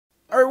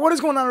Alright, what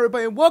is going on,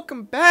 everybody?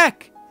 Welcome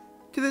back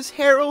to this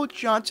Harold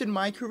Johnson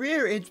My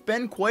Career. It's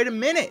been quite a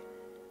minute.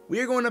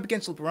 We are going up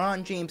against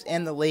LeBron James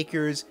and the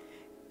Lakers.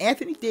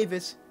 Anthony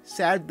Davis,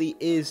 sadly,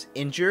 is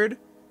injured.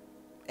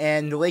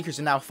 And the Lakers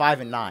are now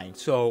 5-9.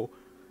 So,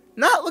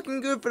 not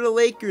looking good for the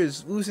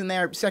Lakers, losing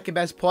their second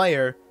best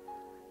player.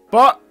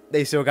 But,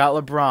 they still got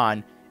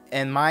LeBron.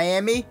 And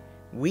Miami,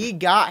 we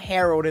got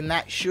Harold, and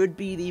that should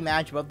be the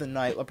matchup of the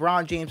night.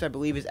 LeBron James, I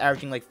believe, is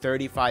averaging like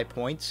 35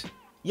 points.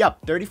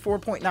 Yup,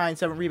 34.9,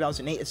 7 rebounds,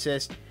 and 8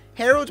 assists.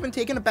 Harold's been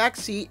taking a back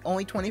seat,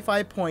 only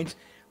 25 points,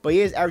 but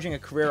he is averaging a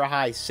career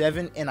high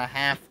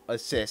 7.5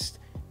 assists.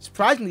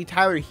 Surprisingly,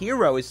 Tyler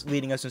Hero is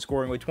leading us in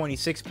scoring with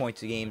 26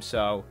 points a game,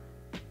 so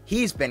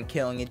he's been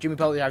killing it. Jimmy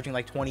Butler is averaging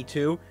like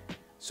 22.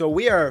 So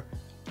we are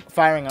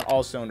firing on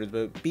all cylinders,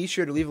 but be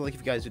sure to leave a like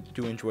if you guys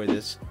do enjoy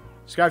this.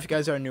 Subscribe if you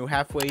guys are new,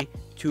 halfway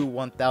to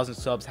 1,000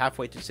 subs,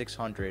 halfway to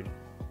 600.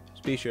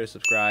 So be sure to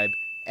subscribe.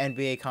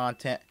 NBA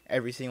content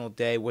every single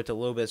day with a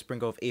little bit of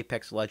sprinkle of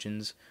Apex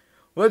Legends.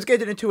 Well, let's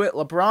get into it.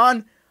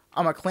 LeBron,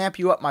 I'm going to clamp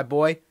you up, my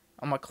boy.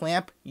 I'm going to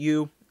clamp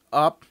you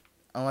up.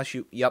 Unless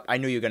you... Yup, I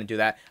knew you were going to do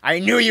that. I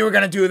knew you were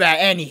going to do that,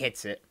 and he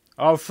hits it.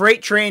 Oh,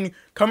 Freight Train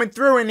coming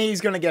through, and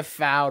he's going to get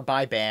fouled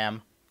by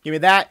Bam. Give me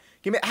that.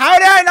 Give me... How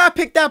did I not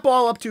pick that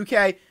ball up,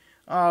 2K?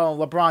 Oh,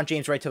 LeBron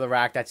James right to the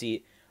rack. That's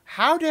it.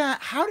 How did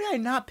I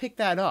not pick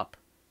that up?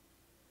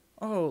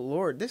 Oh,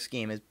 Lord, this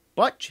game is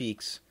butt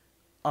cheeks.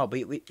 Oh,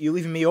 but you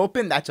leaving me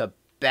open? That's a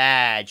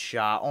bad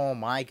shot. Oh,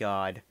 my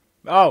God.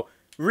 Oh,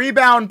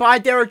 rebound by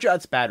Derek Jones.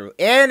 That's bad.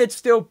 And it's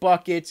still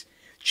buckets.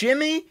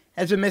 Jimmy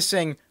has been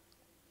missing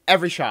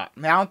every shot.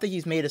 I don't think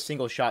he's made a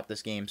single shot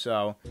this game,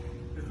 so.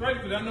 It's right,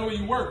 because I know where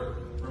you work.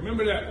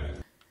 Remember that.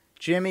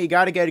 Jimmy, you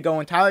got to get it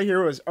going. Tyler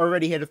Hero has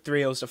already hit a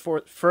 3. It was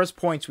the first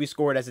points we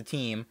scored as a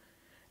team.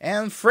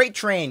 And Freight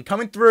Train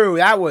coming through.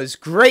 That was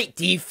great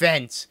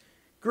defense.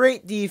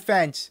 Great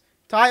defense.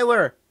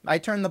 Tyler, I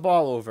turned the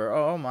ball over.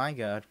 Oh, my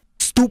God.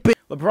 Stupid.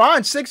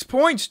 LeBron, 6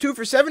 points. 2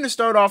 for 7 to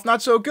start off.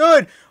 Not so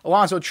good.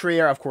 Alonzo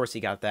Trier, of course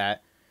he got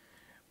that.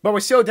 But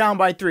we're still down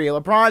by 3.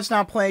 LeBron's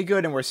not playing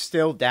good, and we're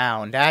still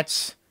down.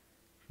 That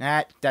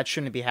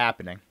shouldn't be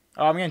happening.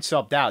 Oh, I'm getting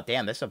subbed out.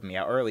 Damn, they subbed me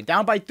out early.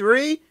 Down by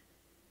 3?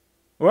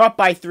 We're up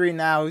by 3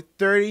 now.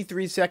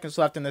 33 seconds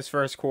left in this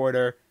first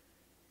quarter.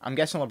 I'm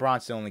guessing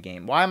LeBron's still in the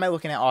game. Why am I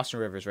looking at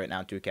Austin Rivers right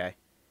now, 2K?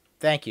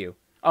 Thank you.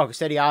 Oh,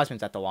 Cedi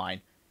Osman's at the line.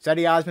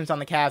 Cedi Osman's on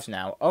the Cavs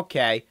now.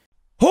 Okay.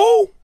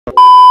 Who?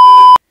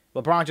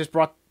 LeBron just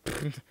brought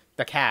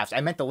the Cavs.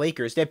 I meant the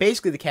Lakers. They're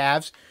basically the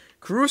Cavs.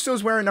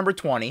 Caruso's wearing number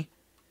 20.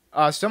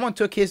 Someone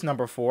took his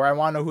number 4. I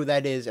want to know who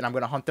that is, and I'm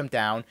going to hunt them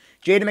down.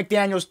 Jaden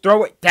McDaniels,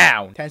 throw it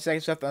down. 10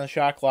 seconds left on the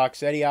shot clock.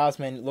 Cedi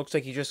Osman looks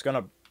like he's just going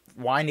to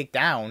wind it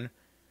down.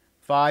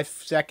 5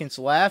 seconds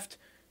left.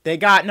 They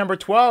got number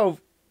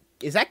 12.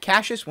 Is that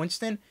Cassius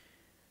Winston?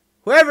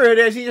 Whoever it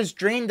is, he just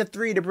drained the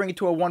 3 to bring it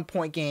to a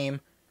 1-point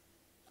game.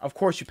 Of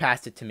course you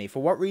passed it to me.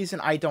 For what reason,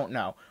 I don't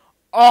know.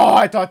 Oh,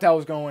 I thought that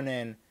was going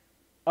in.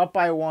 Up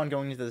by 1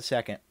 going into the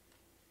second.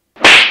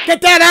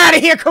 Get that out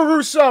of here,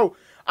 Caruso!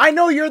 I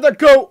know you're the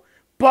GOAT,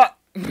 but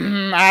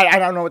I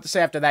don't know what to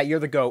say after that. You're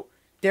the GOAT.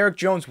 Derek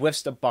Jones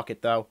whiffs the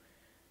bucket, though.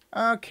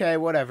 Okay,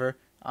 whatever.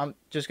 I'm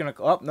just going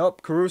to... Oh,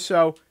 nope.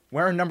 Caruso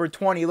wearing number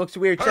 20. Looks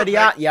weird.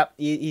 Cedi, yep,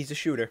 he's a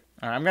shooter.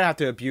 All right, I'm going to have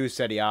to abuse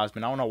Cedi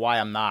Osman. I don't know why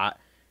I'm not.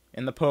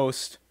 In the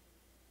post.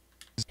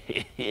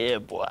 Yeah,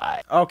 boy.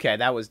 Okay,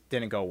 that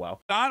didn't go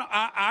well.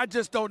 I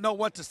just don't know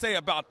what to say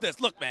about this.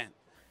 Look, man.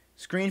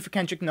 Screen for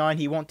Kendrick Nunn.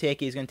 He won't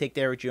take it. He's going to take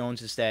Derek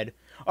Jones instead.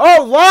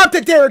 Oh, lob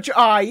to Derek Jones.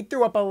 Ah, he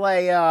threw up a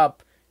layup.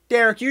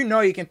 Derek, you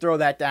know you can throw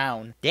that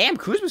down. Damn,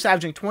 Kuzma's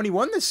averaging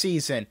 21 this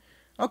season.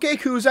 Okay,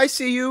 Kuz, I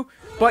see you.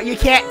 But you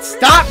can't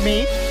stop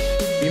me.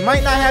 You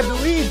might not have the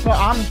lead, but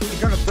I'm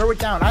going to throw it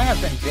down. I have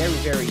been very,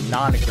 very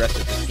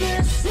non-aggressive this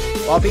game.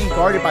 While being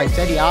guarded by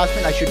Cedi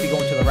Osman, I should be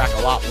going to the rack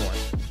a lot more.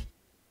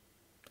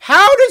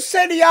 How does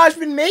Cedi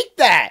Osman make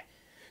that?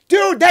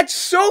 Dude, that's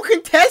so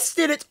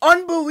contested. It's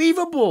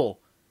unbelievable.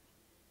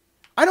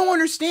 I don't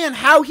understand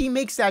how he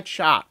makes that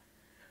shot.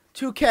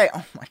 2K.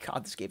 Oh my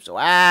God, this game's so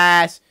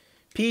ass.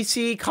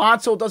 PC,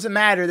 console, doesn't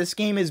matter. This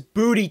game is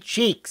booty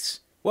cheeks.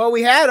 Well,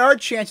 we had our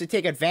chance to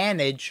take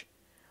advantage,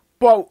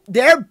 but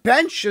their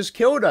bench just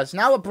killed us.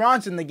 Now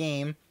LeBron's in the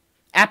game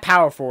at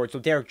power forward, so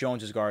Derek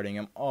Jones is guarding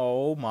him.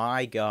 Oh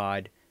my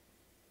God.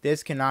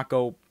 This cannot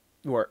go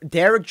work.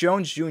 Derek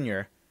Jones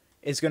Jr.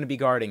 is going to be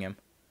guarding him.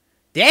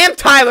 Damn,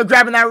 Tyler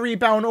grabbing that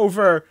rebound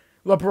over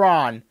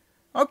LeBron.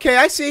 Okay,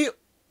 I see.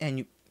 And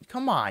you,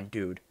 come on,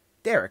 dude.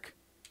 Derek.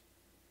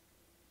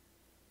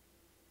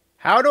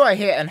 How do I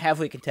hit an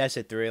heavily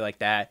contested 3 like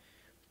that,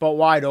 but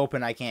wide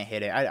open I can't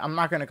hit it? I'm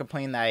not going to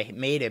complain that I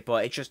made it,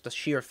 but it's just the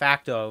sheer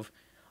fact of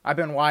I've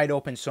been wide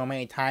open so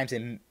many times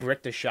and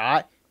bricked a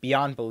shot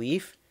beyond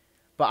belief.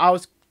 But I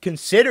was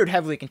considered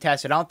heavily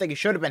contested. I don't think it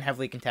should have been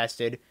heavily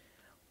contested.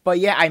 But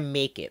yeah, I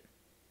make it.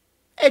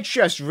 It's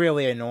just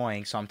really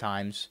annoying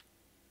sometimes.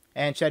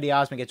 And Cedi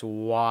Osman gets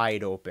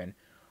wide open.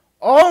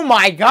 Oh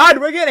my God,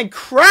 we're getting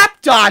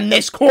crapped on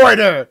this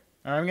quarter!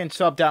 Alright, I'm getting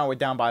subbed down. We're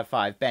down by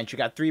 5. Bench, you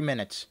got 3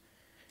 minutes.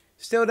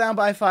 Still down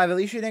by 5. At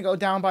least you didn't go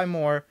down by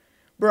more.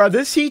 Bro,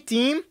 this Heat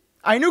team,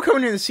 I knew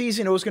coming into the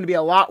season it was going to be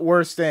a lot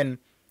worse than,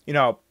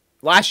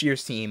 last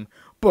year's team.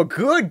 But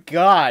good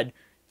God.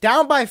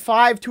 Down by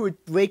 5 to a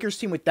Lakers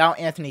team without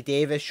Anthony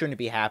Davis shouldn't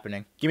be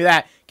happening. Give me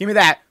that. Give me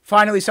that.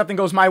 Finally, something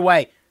goes my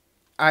way.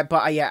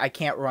 I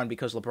can't run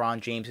because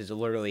LeBron James is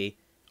literally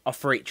a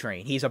freight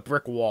train. He's a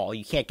brick wall.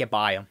 You can't get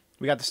by him.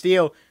 We got the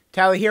steal.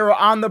 Tyler Hero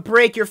on the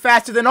break. You're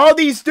faster than all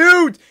these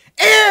dudes.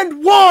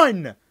 And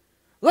 1.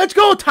 Let's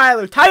go,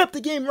 Tyler. Tie up the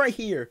game right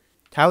here.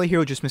 Tyler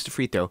Hero just missed a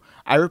free throw.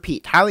 I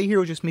repeat, Tyler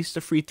Hero just missed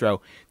a free throw.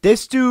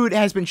 This dude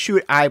has been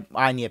shooting.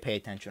 I need to pay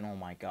attention. Oh,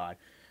 my God.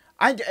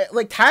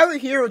 Tyler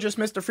Hero just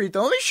missed a free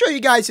throw. Let me show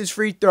you guys his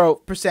free throw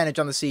percentage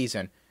on the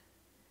season.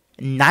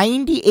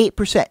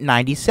 98%,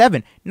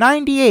 97,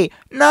 98,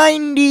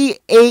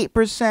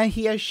 98%.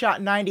 He has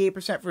shot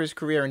 98% for his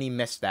career, and he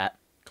missed that.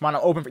 Come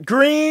on, open for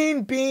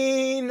Green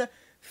Bean.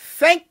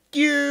 Thank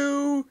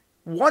you.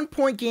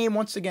 1-point game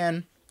once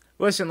again.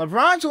 Listen,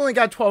 LeBron's only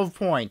got 12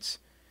 points.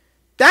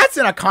 That's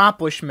an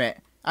accomplishment.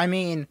 I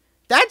mean,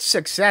 that's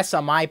success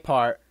on my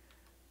part.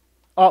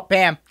 Oh,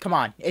 bam. Come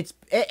on.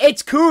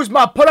 It's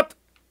Kuzma. Put up.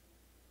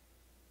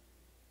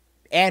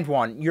 And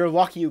 1. You're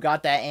lucky you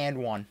got that and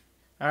 1.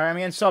 All right, I'm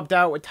getting subbed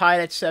out. We're tied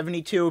at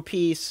 72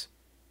 apiece.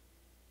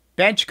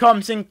 Bench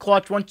comes in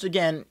clutch once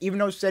again. Even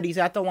though Cedi's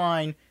at the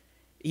line,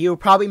 he'll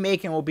probably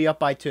make it and we'll be up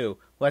by 2.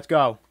 Let's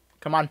go.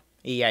 Come on.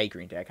 Yeah,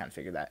 Green Day. I kind of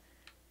figured that.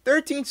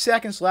 13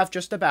 seconds left,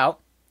 just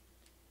about.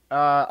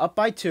 Up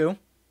by 2.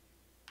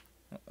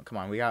 Come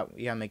on, we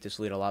gotta make this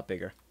lead a lot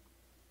bigger.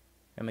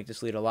 Gotta make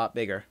this lead a lot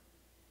bigger.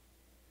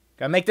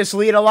 Gotta make this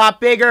lead a lot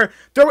bigger.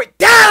 Throw it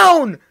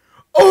down!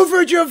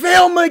 Over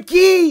JaVale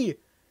McGee!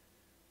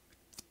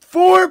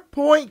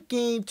 4-point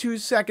game, 2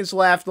 seconds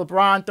left.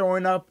 LeBron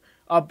throwing up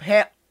a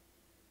hat.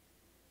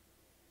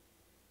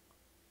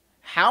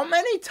 How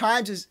many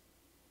times is...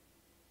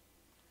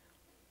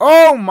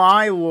 Oh,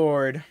 my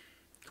Lord.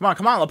 Come on,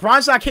 come on.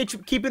 LeBron's not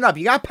keeping up.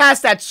 You got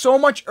past that so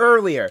much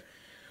earlier.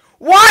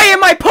 Why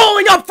am I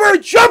pulling up for a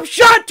jump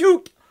shot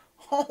to...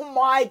 Oh,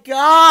 my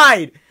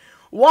God.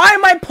 Why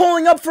am I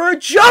pulling up for a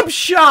jump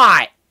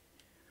shot?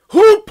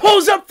 Who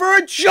pulls up for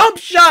a jump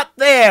shot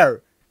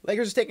there?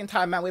 Lakers are taking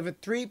timeout. We have a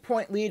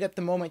 3-point lead at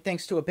the moment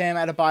thanks to a Bam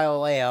Adebayo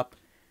layup.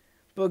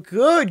 But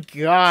good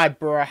God,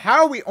 bro.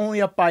 How are we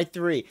only up by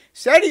 3?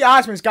 Cedi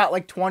Osman's got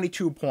like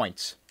 22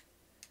 points.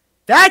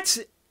 That's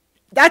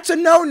a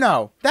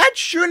no-no. That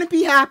shouldn't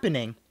be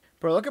happening.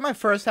 Bro, look at my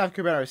first half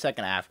compared to my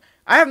second half.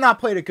 I have not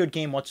played a good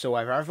game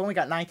whatsoever. I've only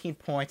got 19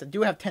 points. I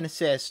do have 10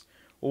 assists.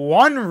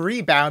 1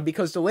 rebound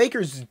because the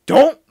Lakers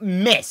don't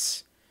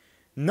miss.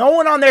 No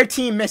one on their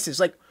team misses.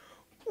 Like,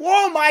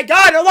 oh my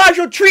God,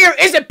 Elijah Trier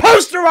isn't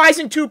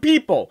posterizing 2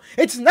 people.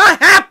 It's not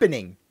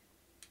happening.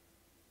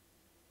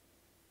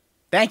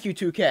 Thank you,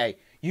 2K.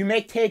 You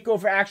make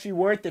TakeOver actually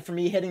worth it for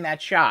me hitting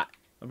that shot.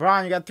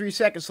 LeBron, you got 3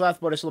 seconds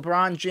left, but it's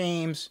LeBron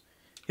James.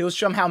 He'll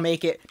somehow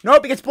make it.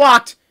 Nope, it gets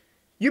blocked.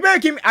 You better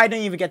give me... I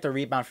didn't even get the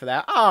rebound for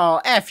that.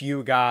 Oh, F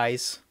you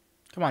guys.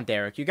 Come on,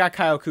 Derek. You got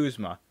Kyle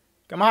Kuzma.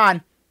 Come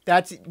on.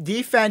 That's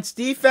defense,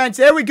 defense.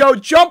 There we go.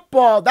 Jump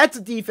ball. That's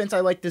a defense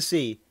I like to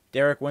see.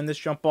 Derek, win this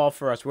jump ball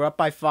for us. We're up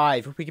by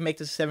 5. If we can make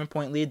this a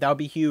 7-point lead, that would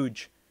be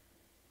huge.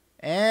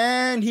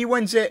 And he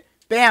wins it.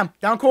 Bam.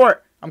 Down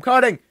court. I'm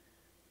cutting.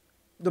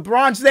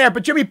 LeBron's there,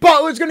 but Jimmy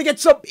Butler's going to get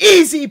some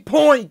easy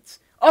points.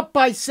 Up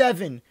by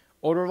 7.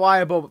 Old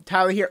reliable.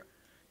 Tyler here.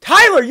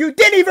 Tyler, you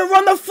didn't even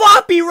run the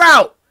floppy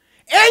route.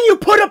 And you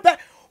put up that...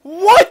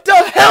 What the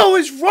hell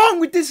is wrong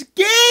with this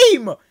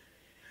game?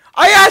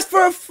 I asked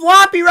for a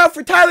floppy route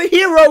for Tyler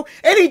Hero,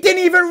 and he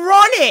didn't even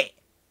run it.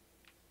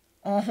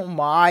 Oh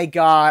my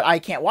God. I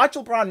can't. Watch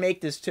LeBron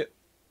make this too.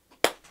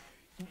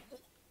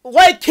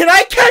 Like, can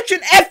I catch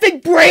an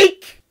effing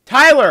break?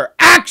 Tyler,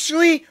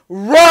 actually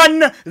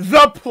run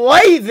the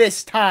play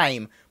this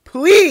time.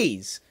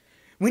 Please.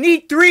 We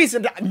need 3s,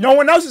 and no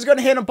one else is going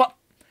to hit him. But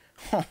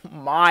oh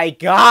my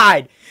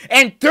God.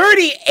 And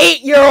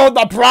 38-year-old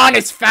LeBron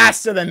is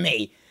faster than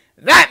me.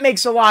 That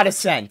makes a lot of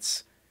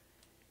sense.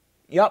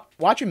 Yep,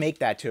 watch him make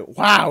that too.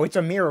 Wow, it's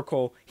a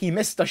miracle. He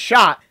missed the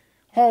shot.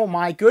 Oh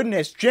my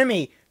goodness.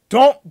 Jimmy,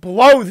 don't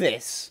blow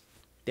this.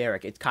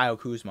 Derek, it's Kyle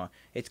Kuzma.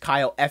 It's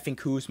Kyle effing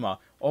Kuzma.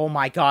 Oh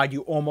my God,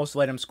 you almost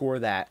let him score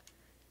that.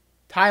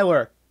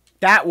 Tyler,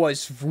 that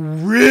was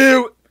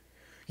real.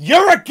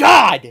 You're a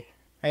god.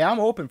 Hey, I'm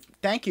open.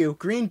 Thank you.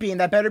 Green bean,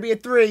 that better be a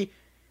 3.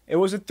 It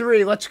was a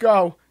 3. Let's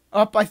go.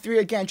 Up by 3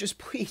 again. Just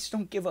please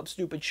don't give up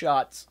stupid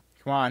shots.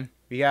 Come on.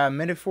 We got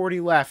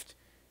 1:40 left.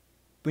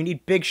 We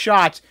need big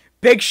shots.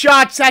 Big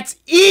shots. That's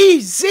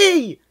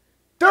easy.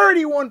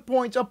 31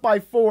 points up by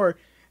 4.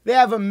 They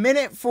have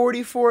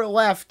 1:44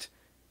 left.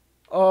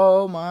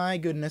 Oh my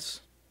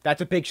goodness.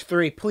 That's a big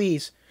 3.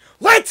 Please.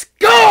 Let's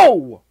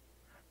go.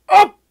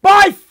 Up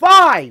by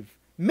 5.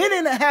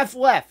 1.5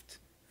 left.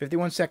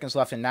 51 seconds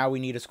left, and now we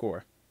need a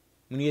score.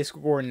 We need a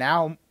score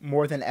now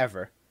more than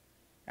ever.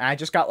 And I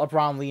just got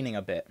LeBron leaning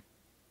a bit.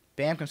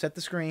 Bam, come set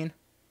the screen.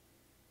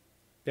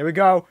 There we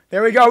go.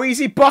 There we go.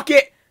 Easy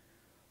bucket.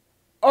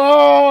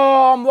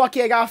 Oh, I'm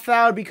lucky I got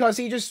fouled because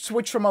he just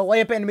switched from a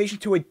layup animation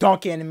to a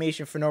dunk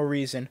animation for no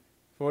reason.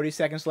 40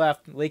 seconds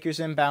left. Lakers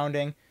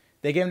inbounding.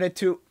 They give it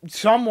to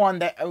someone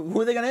that...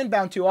 Who are they going to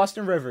inbound to?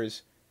 Austin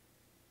Rivers.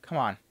 Come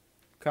on.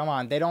 Come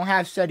on. They don't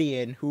have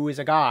Sedian, who is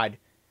a god.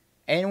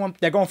 Anyone...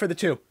 They're going for the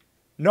 2.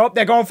 Nope,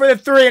 they're going for the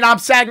 3, and I'm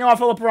sagging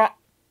off of LeBron.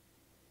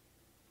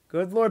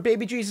 Good Lord,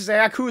 baby Jesus, I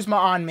got Kuzma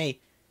on me.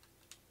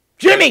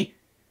 Jimmy!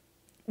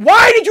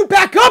 Why did you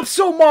back up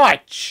so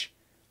much?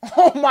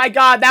 Oh my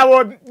God,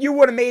 you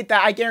would have made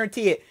that, I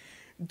guarantee it.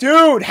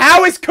 Dude,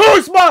 how is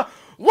Kuzma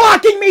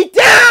locking me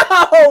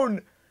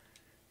down?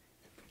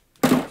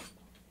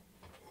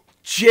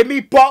 Jimmy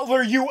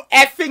Butler, you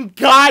effing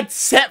god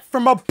sent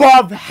from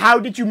above. How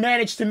did you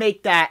manage to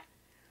make that?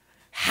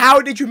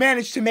 How did you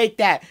manage to make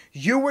that?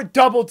 You were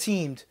double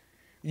teamed.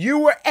 You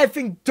were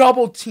effing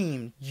double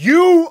teamed.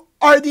 You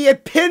are the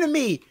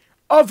epitome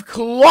of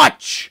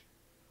clutch.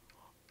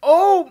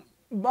 Oh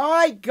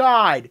my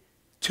God.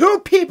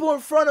 2 people in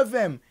front of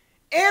him.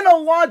 And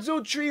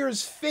Alonzo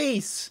Trier's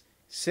face.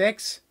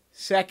 6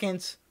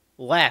 seconds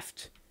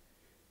left.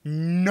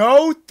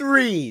 No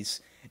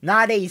threes.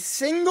 Not a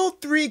single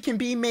 3 can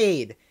be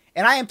made.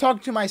 And I am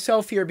talking to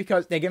myself here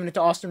because they're giving it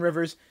to Austin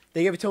Rivers.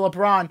 They give it to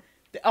LeBron.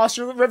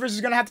 Austin Rivers is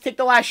going to have to take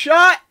the last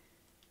shot.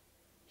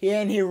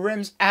 And he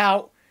rims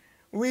out.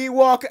 We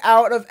walk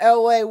out of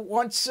LA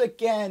once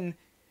again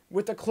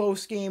with a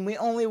close game. We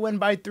only win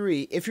by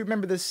 3. If you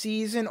remember the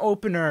season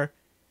opener,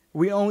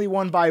 we only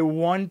won by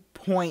 1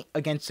 point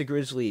against the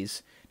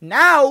Grizzlies.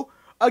 Now,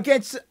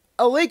 against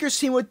a Lakers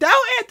team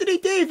without Anthony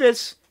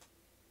Davis,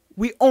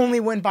 we only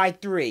win by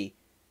 3.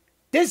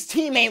 This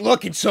team ain't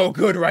looking so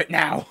good right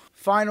now.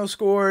 Final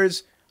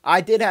scores.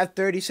 I did have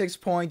 36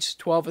 points,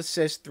 12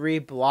 assists, 3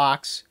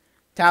 blocks.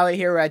 Tyler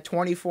Hero had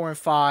 24 and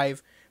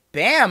 5.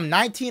 Bam,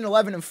 19,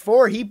 11, and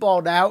 4. He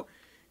balled out.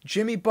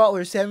 Jimmy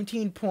Butler,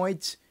 17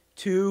 points,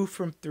 2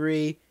 from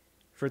 3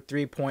 for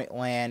 3-point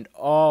land.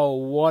 Oh,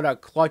 what a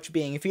clutch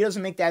being. If he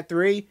doesn't make that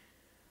 3,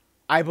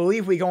 I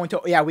believe we go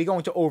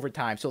into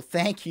overtime. So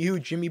thank you,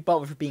 Jimmy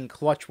Butler, for being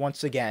clutch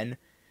once again.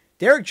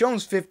 Derrick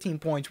Jones, 15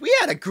 points. We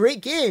had a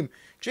great game.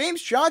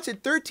 James Johnson,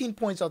 13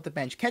 points off the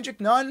bench. Kendrick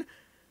Nunn,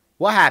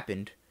 what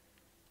happened?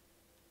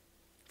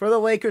 For the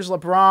Lakers,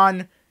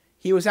 LeBron,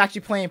 he was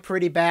actually playing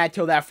pretty bad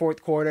till that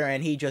 4th quarter,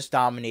 and he just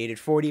dominated.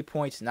 40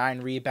 points,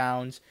 9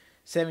 rebounds,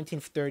 17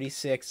 for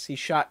 36. He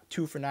shot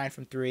 2 for 9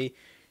 from 3.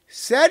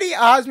 Cedi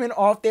Osman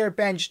off their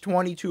bench,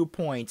 22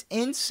 points.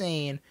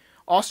 Insane.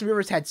 Austin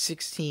Rivers had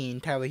 16.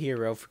 Tyler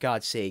Hero, for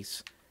God's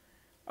sakes.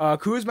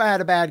 Kuzma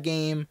had a bad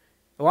game.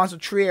 Alonzo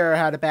Trier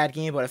had a bad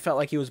game, but it felt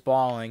like he was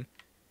balling.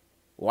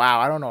 Wow,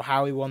 I don't know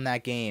how he won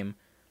that game.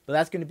 But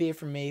that's going to be it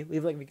for me.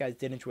 Leave a like if you guys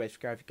did enjoy.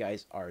 Subscribe if you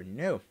guys are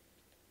new.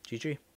 GG.